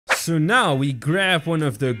So now we grab one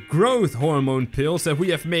of the growth hormone pills that we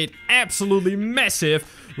have made absolutely massive.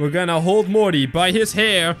 We're gonna hold Morty by his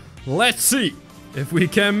hair. Let's see if we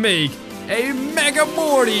can make a Mega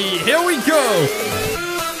Morty. Here we go.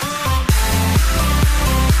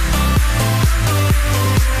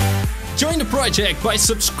 Join the project by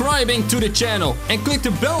subscribing to the channel and click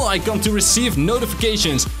the bell icon to receive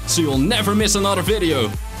notifications so you'll never miss another video.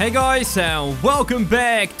 Hey guys, and welcome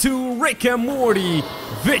back to Rick and Morty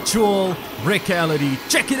Virtual Rick-Ality.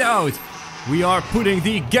 Check it out! We are putting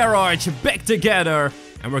the garage back together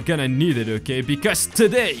and we're gonna need it, okay? Because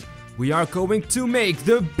today we are going to make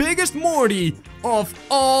the biggest Morty of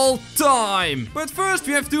all time. But first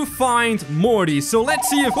we have to find Morty, so let's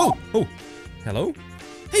see if... Oh, hello?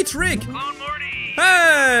 Hey, it's Rick! Clone Morty!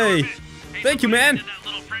 Hey! Thank you, man!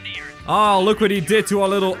 Oh, look what he did to our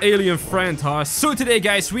little alien friend, huh? So today,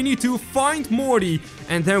 guys, we need to find Morty,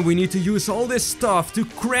 and then we need to use all this stuff to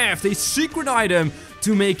craft a secret item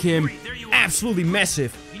to make him absolutely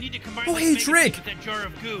massive. Oh, hey, it's Rick!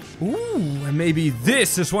 Ooh, and maybe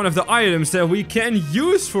this is one of the items that we can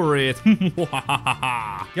use for it.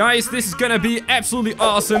 Guys, this is gonna be absolutely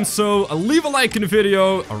awesome, so leave a like in the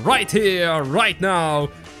video right here, right now.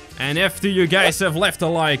 And after you guys have left a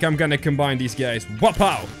like, I'm gonna combine these guys.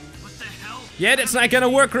 Wapow! What the hell? Yeah, that's not gonna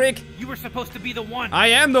work, Rick. You were supposed to be the one. I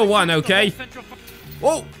am the one, okay?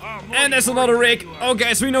 Oh, and there's another Rick. Oh,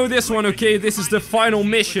 guys, we know this one, okay? This is the final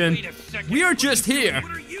mission. We are just here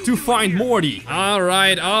to find Morty.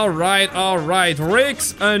 Alright.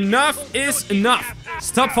 Ricks, enough is enough.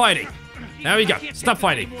 Stop fighting. There we go. Stop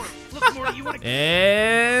fighting.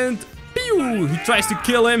 And... pew! He tries to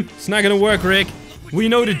kill him. It's not gonna work, Rick. We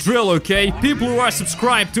know the drill, okay? People who are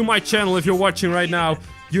subscribed to my channel, if you're watching right now,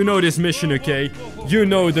 you know this mission, okay? You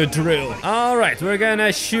know the drill. Alright, we're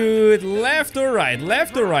gonna shoot left or right.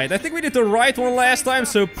 Left or right. I think we did the right one last time,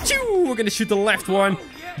 so pew! We're gonna shoot the left one.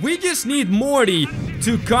 We just need Morty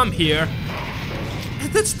to come here.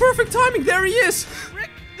 And that's perfect timing. There he is. Rick,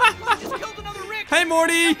 just killed another Rick. Hey,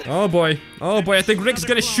 Morty. Oh, boy. Oh, boy. I think Rick's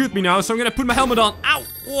gonna shoot me now, so I'm gonna put my helmet on. Ow.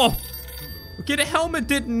 Whoa. Okay, the helmet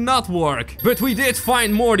did not work. But we did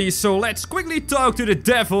find Morty, so let's quickly talk to the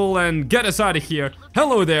devil and get us out of here.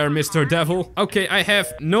 Hello there, Mr. Devil. Okay, I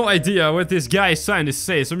have no idea what this guy is trying to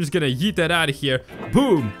say, so I'm just gonna yeet that out of here.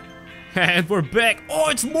 Boom. And we're back. Oh,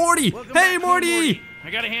 it's Morty. Hey, Morty. I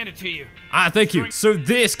gotta hand it to you. Ah, thank you. So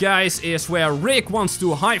this, guys, is where Rick wants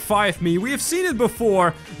to high-five me. We have seen it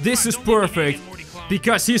before. This is perfect.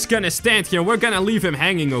 Because he's gonna stand here. We're gonna leave him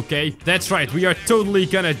hanging, okay? That's right. We are totally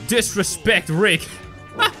gonna disrespect Rick.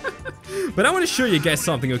 But I want to show you guys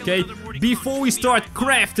something, okay? Before we start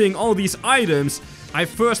crafting all these items, I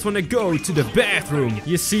first want to go to the bathroom.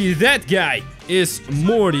 You see, that guy is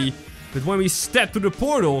Morty. But when we step to the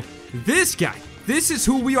portal, this guy, this is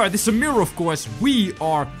who we are. This is a mirror, of course. We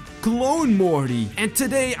are Clone Morty. And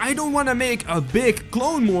today, I don't want to make a big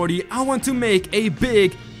Clone Morty. I want to make a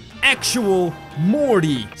big actual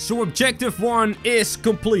Morty. So objective 1 is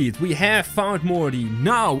complete. We have found Morty.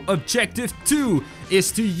 Now, objective 2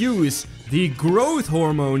 is to use the growth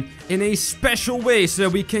hormone in a special way so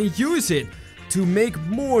that we can use it to make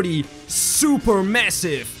Morty super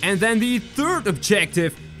massive. And then the third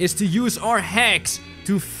objective is to use our hacks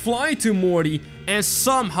to fly to Morty and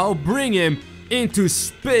somehow bring him into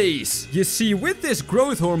space. You see, with this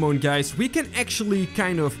growth hormone, guys, we can actually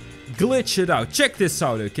kind of glitch it out. Check this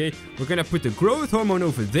out, okay? We're gonna put the growth hormone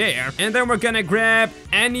over there, and then we're gonna grab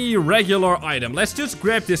any regular item. Let's just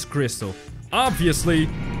grab this crystal. Obviously,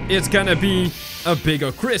 it's gonna be a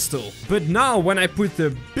bigger crystal. But now, when I put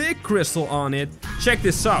the big crystal on it, check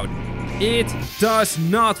this out. It does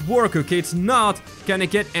not work, okay? It's not gonna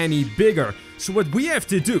get any bigger. So what we have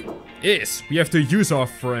to do is, we have to use our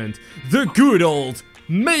friend, the good old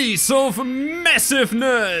Maze of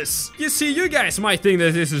Massiveness! You see, you guys might think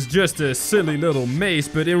that this is just a silly little maze,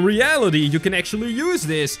 but in reality, you can actually use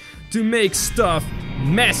this to make stuff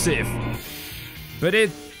massive. But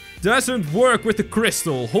it doesn't work with the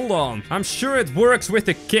crystal. Hold on. I'm sure it works with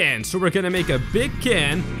the can, so we're gonna make a big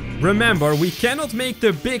can. Remember, we cannot make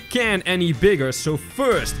the big can any bigger, so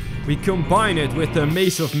first, we combine it with the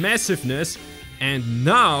Maze of Massiveness. And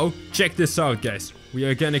now, check this out, guys. We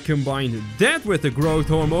are gonna combine that with the growth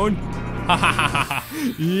hormone.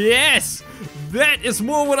 Yes! That is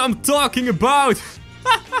more what I'm talking about!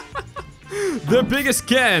 The biggest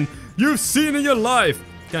can you've seen in your life.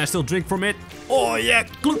 Can I still drink from it? Oh yeah!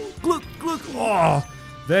 Glug, glug, glug. Oh,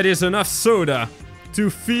 that is enough soda to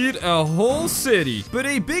feed a whole city. But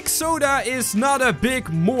a big soda is not a big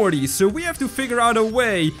Morty, so we have to figure out a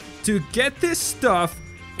way to get this stuff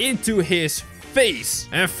into his face.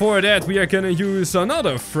 And for that, we are gonna use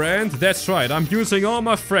another friend. That's right, I'm using all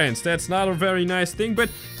my friends. That's not a very nice thing, but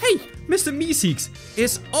hey, Mr. Meeseeks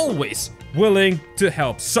is always willing to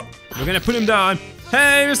help. So, we're gonna put him down.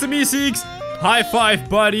 Hey, Mr. Meeseeks! High five,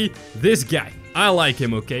 buddy. This guy, I like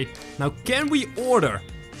him, okay? Now, can we order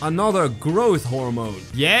another growth hormone?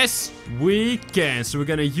 Yes, we can. So we're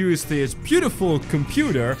gonna use this beautiful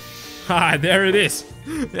computer. Ha, there it is.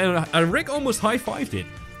 And Rick almost high-fived it.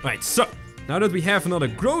 Right, so now that we have another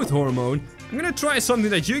growth hormone, I'm gonna try something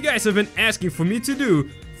that you guys have been asking for me to do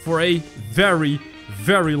for a very,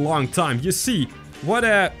 very long time. You see, what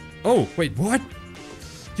oh, wait, what?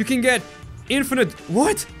 You can get infinite...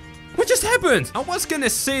 What? What just happened? I was gonna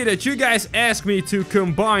say that you guys asked me to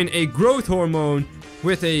combine a growth hormone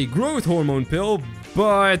with a growth hormone pill,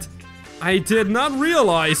 but I did not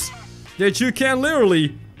realize that you can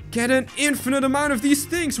literally get an infinite amount of these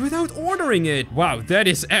things without ordering it. Wow, that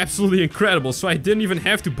is absolutely incredible. So I didn't even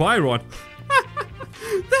have to buy one.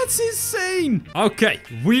 That's insane. Okay,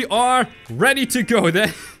 we are ready to go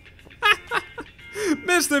then.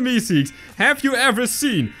 Mr. Meeseeks, have you ever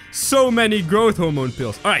seen so many growth hormone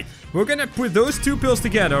pills? Alright, we're gonna put those two pills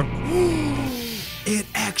together. It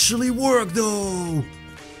actually worked though.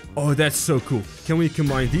 Oh, that's so cool. Can we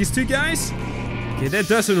combine these two guys? Okay, that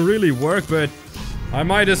doesn't really work, but I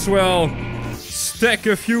might as well stack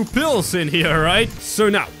a few pills in here, right? So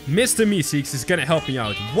now, Mr. Meeseeks is gonna help me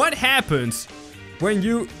out. What happens when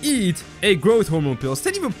you eat a growth hormone pill? Is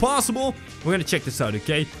that even possible? We're gonna check this out,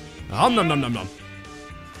 okay? Nom nom nom nom nom.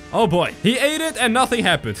 Oh boy, he ate it and nothing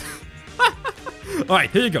happened.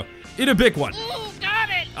 Alright, here you go. Eat a big one. Ooh, got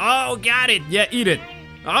it. Oh, got it. Yeah, eat it.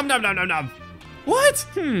 Nom nom nom nom nom. What?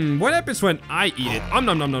 What happens when I eat it? Nom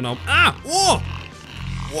nom nom nom. Ah! Oh!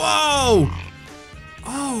 Whoa!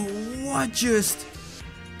 Oh, what just...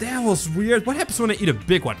 That was weird. What happens when I eat a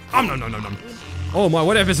big one? Nom nom nom nom nom. Oh my,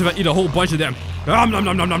 what happens if I eat a whole bunch of them? Nom nom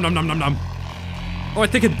nom nom nom nom nom nom nom. Oh, I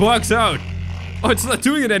think it bugs out. Oh, it's not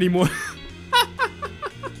doing it anymore.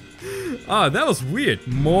 Ah, that was weird.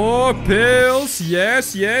 More pills.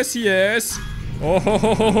 Yes, yes, yes. Oh ho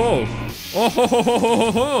ho ho ho. Oh ho ho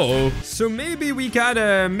ho ho ho. So maybe we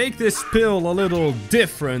gotta make this pill a little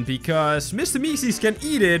different, because Mr. Meeseeks can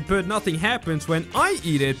eat it, but nothing happens. When I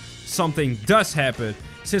eat it, something does happen.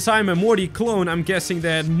 Since I'm a Morty clone, I'm guessing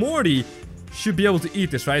that Morty should be able to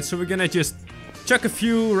eat this, right? So we're gonna just chuck a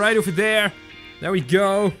few right over there. There we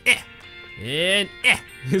go. And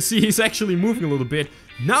you see, he's actually moving a little bit.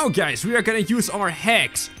 Now, guys, we are gonna use our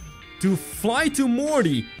hacks to fly to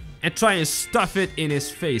Morty and try and stuff it in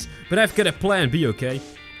his face. But I've got a plan B, okay?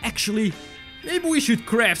 Actually, maybe we should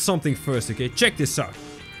craft something first, okay? Check this out.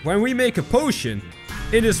 When we make a potion,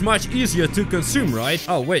 it is much easier to consume, right?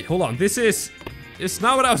 Oh, wait, hold on. This is... It's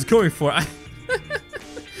not what I was going for.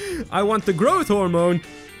 I want the growth hormone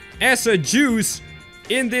as a juice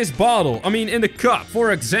in this bottle. I mean, in the cup.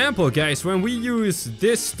 For example, guys, when we use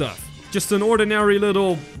this stuff, just an ordinary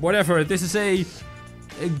little whatever. This is a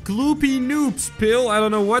gloopy noobs pill. I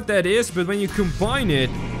don't know what that is, but when you combine it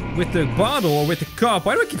with the bottle or with the cup,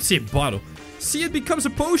 why do I keep saying bottle? See, it becomes a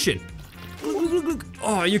potion.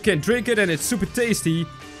 Oh, you can drink it and it's super tasty,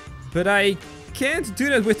 but I can't do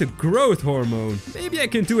that with the growth hormone. Maybe I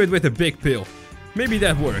can do it with a big pill. Maybe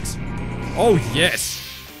that works. Oh yes,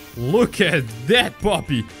 look at that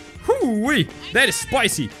puppy. Hoo-wee, that is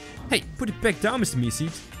spicy. Hey, put it back down, Mr.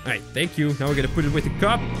 Meeseeks. Alright, thank you. Now we're gonna put it with the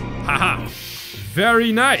cup. Haha.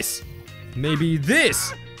 Very nice. Maybe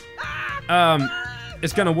this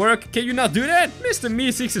is gonna work. Can you not do that? Mr.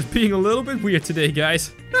 Meeseeks is being a little bit weird today,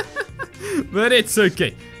 guys. But it's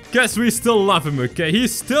okay, because we still love him, okay?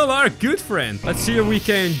 He's still our good friend. Let's see if we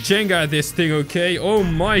can Jenga this thing, okay? Oh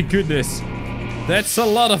my goodness. That's a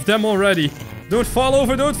lot of them already. Don't fall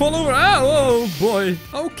over, don't fall over. Oh boy.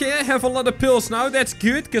 Okay, I have a lot of pills now. That's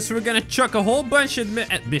good, because we're gonna chuck a whole bunch at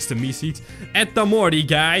Mr. Meeseeks, at the Morty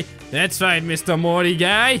guy. That's right, Mr. Morty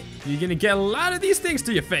guy. You're gonna get a lot of these things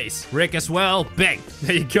to your face. Rick as well. Bang.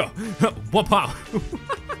 There you go. Whoop-pow.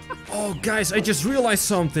 Oh, guys, I just realized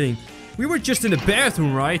something. We were just in the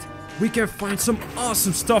bathroom, right? We can find some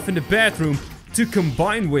awesome stuff in the bathroom to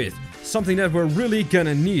combine with. Something that we're really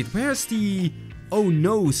gonna need. Where's the... oh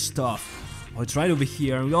no stuff? Oh, it's right over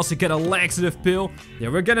here. And we also get a laxative pill. Yeah,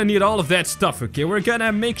 we're gonna need all of that stuff, okay? We're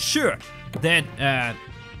gonna make sure that,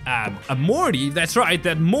 Morty, that's right,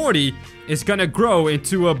 that Morty is gonna grow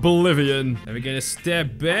into oblivion. And we're gonna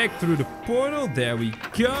step back through the portal. There we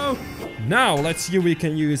go. Now, let's see if we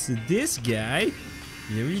can use this guy.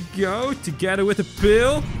 Here we go, together with a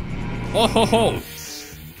pill. Oh, ho, ho.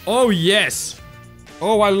 Oh, yes.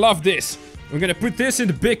 Oh, I love this. We're gonna put this in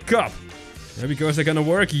the big cup. There we go. Is it gonna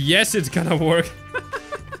work? Yes, it's gonna work.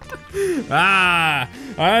 Ah,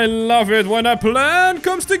 I love it when a plan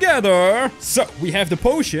comes together. So we have the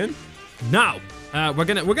potion. Now, we're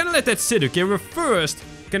gonna let that sit. Okay, we're first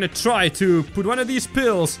gonna try to put one of these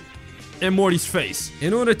pills in Morty's face.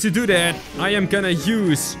 In order to do that, I am gonna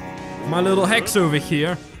use my little hex over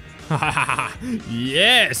here.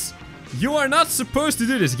 Yes! You are not supposed to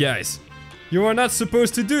do this, guys. You are not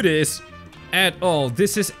supposed to do this at all.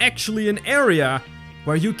 This is actually an area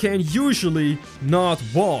where you can usually not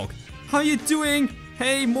walk. How you doing?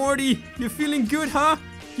 Hey, Morty, you feeling good, huh?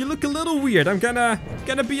 You look a little weird. I'm gonna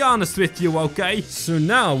be honest with you, okay? So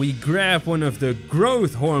now we grab one of the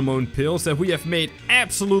growth hormone pills that we have made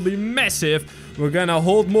absolutely massive. We're gonna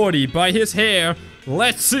hold Morty by his hair.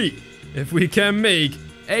 Let's see if we can make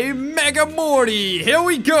a Mega Morty. Here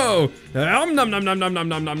we go. Nom nom nom nom nom nom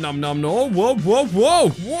nom nom nom nom. Whoa, whoa, whoa,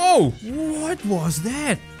 whoa. What was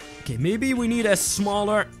that? Okay, maybe we need a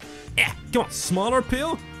smaller... come on, smaller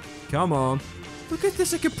pill? Come on. Look at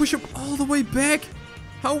this, I can push him all the way back.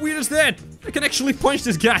 How weird is that? I can actually punch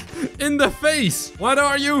this guy in the face. What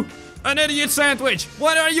are you? An idiot sandwich.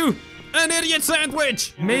 What are you? An idiot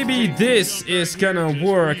sandwich. Maybe this is gonna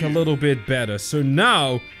work a little bit better. So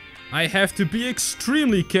now I have to be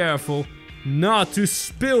extremely careful not to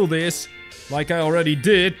spill this like I already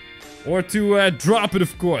did. Or to drop it,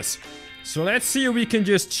 of course. So let's see if we can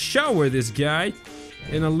just shower this guy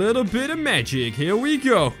in a little bit of magic. Here we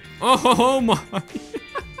go. Oh my.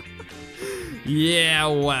 Yeah,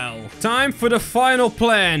 well. Time for the final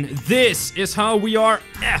plan. This is how we are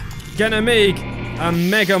gonna make a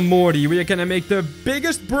Mega Morty. We are gonna make the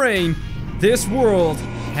biggest brain this world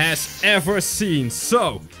has ever seen.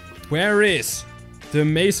 So, where is the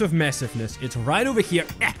Mace of Massiveness? It's right over here.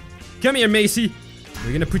 Come here, Macy.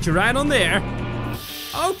 We're gonna put you right on there.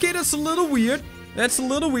 Okay, that's a little weird. That's a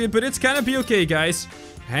little weird, but it's gonna be okay, guys.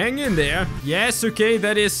 Hang in there. Yes, okay,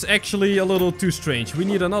 that is actually a little too strange. We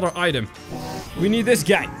need another item. We need this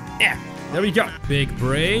guy. There we go. Big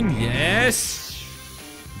brain, yes.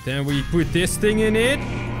 Then we put this thing in it.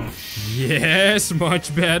 Yes,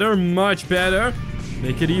 much better, much better.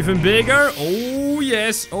 Make it even bigger. Oh,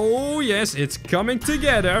 yes, it's coming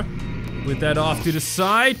together. Put that off to the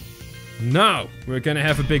side. Now, we're gonna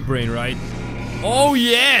have a big brain, right? Oh,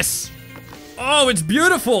 yes. Oh, it's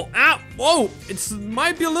beautiful. Ow. Whoa, it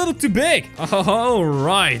might be a little too big. All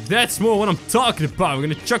right, that's more what I'm talking about. We're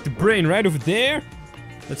gonna chuck the brain right over there.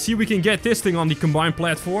 Let's see if we can get this thing on the combined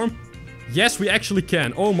platform. Yes, we actually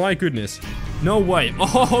can. Oh my goodness. No way.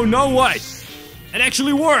 Oh, no way. It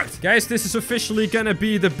actually worked. Guys, this is officially gonna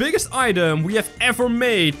be the biggest item we have ever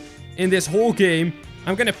made in this whole game.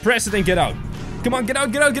 I'm gonna press it and get out. Come on, get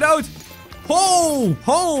out, get out, get out. Oh,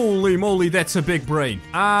 holy moly, that's a big brain.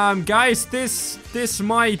 Guys, this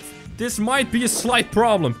might be a slight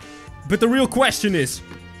problem. But the real question is,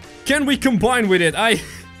 can we combine with it? I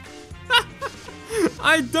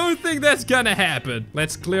don't think that's gonna happen.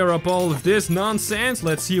 Let's clear up all of this nonsense.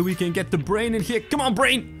 Let's see if we can get the brain in here. Come on,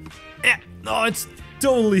 brain. Oh, it's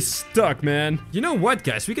totally stuck, man. You know what,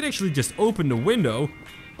 guys? We can actually just open the window.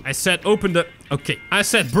 I said open the... Okay, I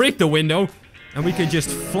said break the window. And we can just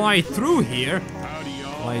fly through here.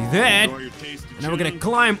 Like that. And then we're gonna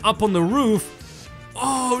climb up on the roof.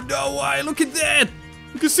 Oh, no way. Look at that.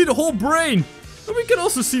 You can see the whole brain. And we can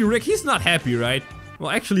also see Rick. He's not happy, right?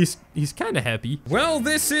 Well, actually, he's kind of happy. Well,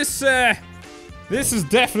 this is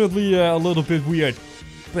definitely a little bit weird.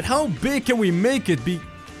 But how big can we make it?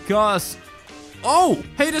 Because... Oh,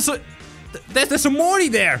 hey, there's a Morty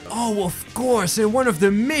there. Oh, of course, in one of the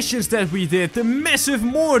missions that we did, the massive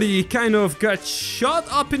Morty kind of got shot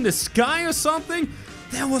up in the sky or something.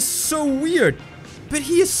 That was so weird. But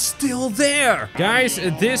he is still there. Guys,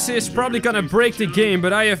 this is probably gonna break the game,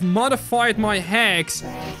 but I have modified my hacks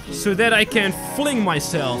so that I can fling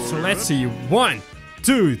myself. So let's see. 1,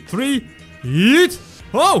 2, 3. Yeet.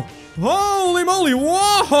 Oh, holy moly.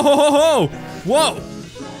 Whoa. Whoa.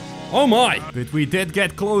 Oh my. But we did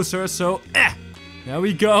get closer, so... There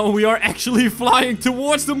we go. We are actually flying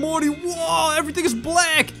towards the Morty. Whoa, everything is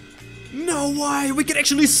black. No way. We can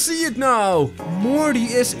actually see it now. Morty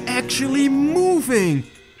is actually moving.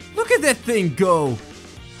 Look at that thing go.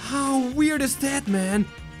 How weird is that, man?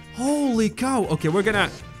 Holy cow. Okay, we're gonna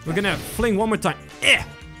fling one more time.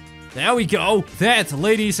 There we go. That,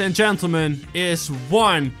 ladies and gentlemen, is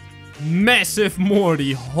one massive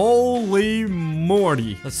Morty. Holy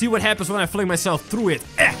Morty. Let's see what happens when I fling myself through it.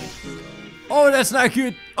 Oh, that's not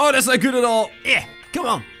good. Oh, that's not good at all. Come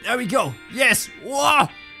on. There we go. Yes. Whoa.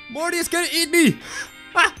 Morty is gonna eat me.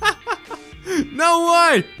 No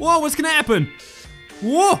way. Whoa, what's gonna happen?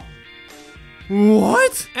 Whoa.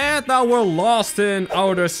 What? And now we're lost in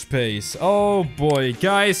outer space. Oh boy,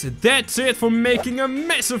 guys, that's it for making a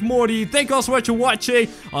massive Morty. Thank you all so much for watching.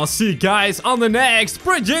 I'll see you guys on the next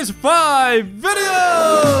ProjectJamesify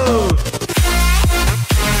video.